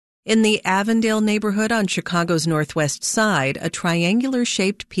In the Avondale neighborhood on Chicago's northwest side, a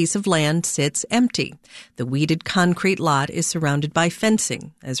triangular-shaped piece of land sits empty. The weeded concrete lot is surrounded by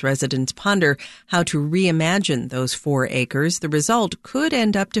fencing. As residents ponder how to reimagine those 4 acres, the result could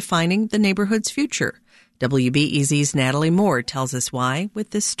end up defining the neighborhood's future. WBEZ's Natalie Moore tells us why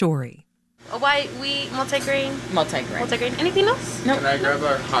with this story. A white wheat, multigrain. Multigrain. Anything else? No. Can I grab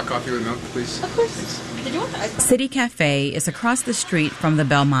a hot coffee with milk, please? Of course. Did you want that? City Cafe is across the street from the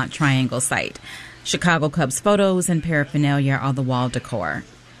Belmont Triangle site. Chicago Cubs photos and paraphernalia are the wall decor.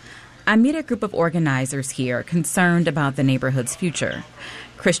 I meet a group of organizers here concerned about the neighborhood's future.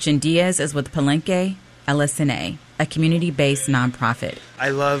 Christian Diaz is with Palenque LSNA, a community-based nonprofit. I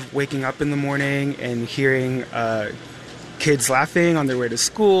love waking up in the morning and hearing kids laughing on their way to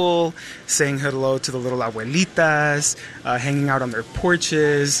school, saying hello to the little abuelitas, hanging out on their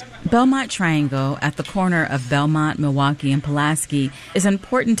porches. Belmont Triangle, at the corner of Belmont, Milwaukee, and Pulaski, is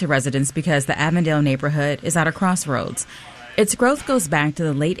important to residents because the Avondale neighborhood is at a crossroads. Its growth goes back to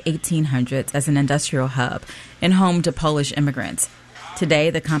the late 1800s as an industrial hub and home to Polish immigrants. Today,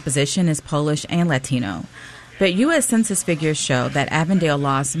 the composition is Polish and Latino. But U.S. Census figures show that Avondale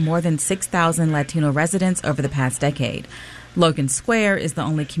lost more than 6,000 Latino residents over the past decade. Logan Square is the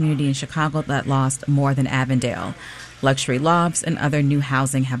only community in Chicago that lost more than Avondale. Luxury lofts and other new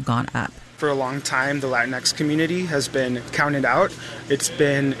housing have gone up. For a long time, the Latinx community has been counted out. It's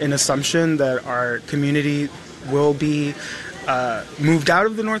been an assumption that our community will be moved out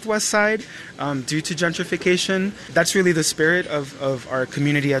of the Northwest Side due to gentrification. That's really the spirit of our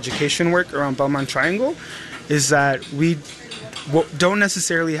community education work around Belmont Triangle, is that we don't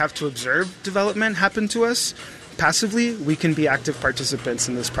necessarily have to observe development happen to us passively. We can be active participants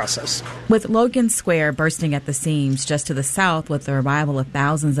in this process. With Logan Square bursting at the seams just to the south with the arrival of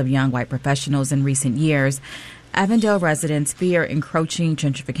thousands of young white professionals in recent years, Avondale residents fear encroaching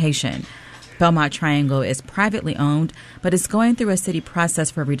gentrification. Belmont Triangle is privately owned, but is going through a city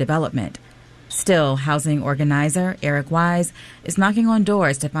process for redevelopment. Still, housing organizer Eric Wise is knocking on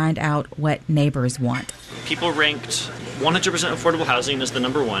doors to find out what neighbors want. People ranked 100% affordable housing as the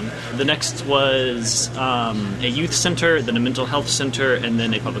number one. The next was a youth center, then a mental health center, and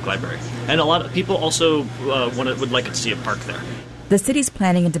then a public library. And a lot of people also would like to see a park there. The city's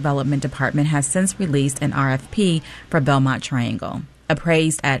Planning and Development Department has since released an RFP for Belmont Triangle,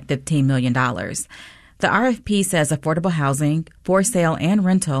 appraised at $15 million. The RFP says affordable housing, for sale and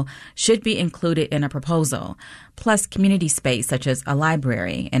rental, should be included in a proposal, plus community space such as a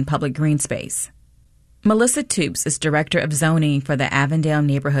library and public green space. Melissa Toops is director of zoning for the Avondale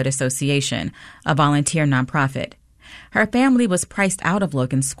Neighborhood Association, a volunteer nonprofit. Her family was priced out of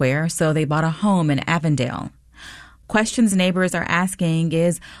Logan Square, so they bought a home in Avondale. Questions neighbors are asking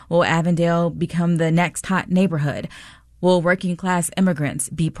is, will Avondale become the next hot neighborhood? Will working-class immigrants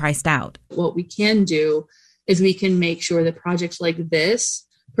be priced out? What we can do is we can make sure that projects like this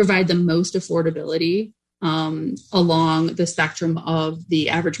provide the most affordability along the spectrum of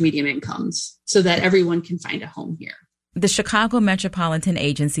the average median incomes so that everyone can find a home here. The Chicago Metropolitan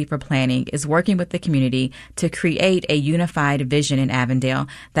Agency for Planning is working with the community to create a unified vision in Avondale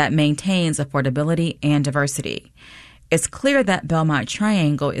that maintains affordability and diversity. It's clear that Belmont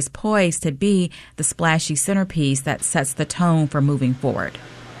Triangle is poised to be the splashy centerpiece that sets the tone for moving forward.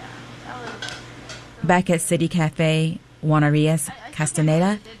 Back at City Cafe, Juana Reyes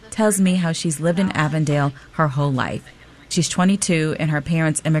Castaneda tells me how she's lived in Avondale her whole life. She's 22 and her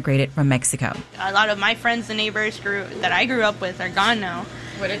parents immigrated from Mexico. A lot of my friends and neighbors that I grew up with are gone now.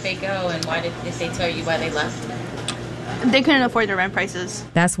 Where did they go and why did they tell you why they left? They couldn't afford the rent prices.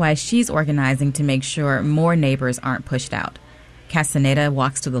 That's why she's organizing to make sure more neighbors aren't pushed out. Castaneda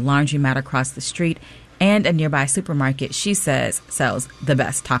walks to the laundromat across the street and a nearby supermarket she says sells the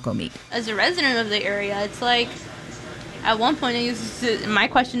best taco meat. As a resident of the area, it's like, at one point, my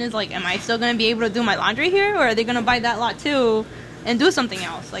question is like, am I still going to be able to do my laundry here? Or are they going to buy that lot too and do something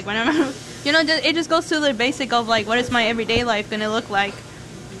else? Like, whenever, it just goes to the basic of like, what is my everyday life going to look like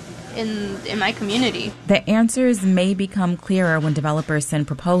in my community? The answers may become clearer when developers send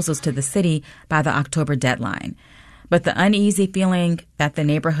proposals to the city by the October deadline. But the uneasy feeling that the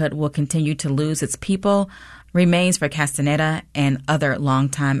neighborhood will continue to lose its people remains for Castaneda and other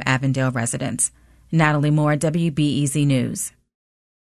longtime Avondale residents. Natalie Moore, WBEZ News.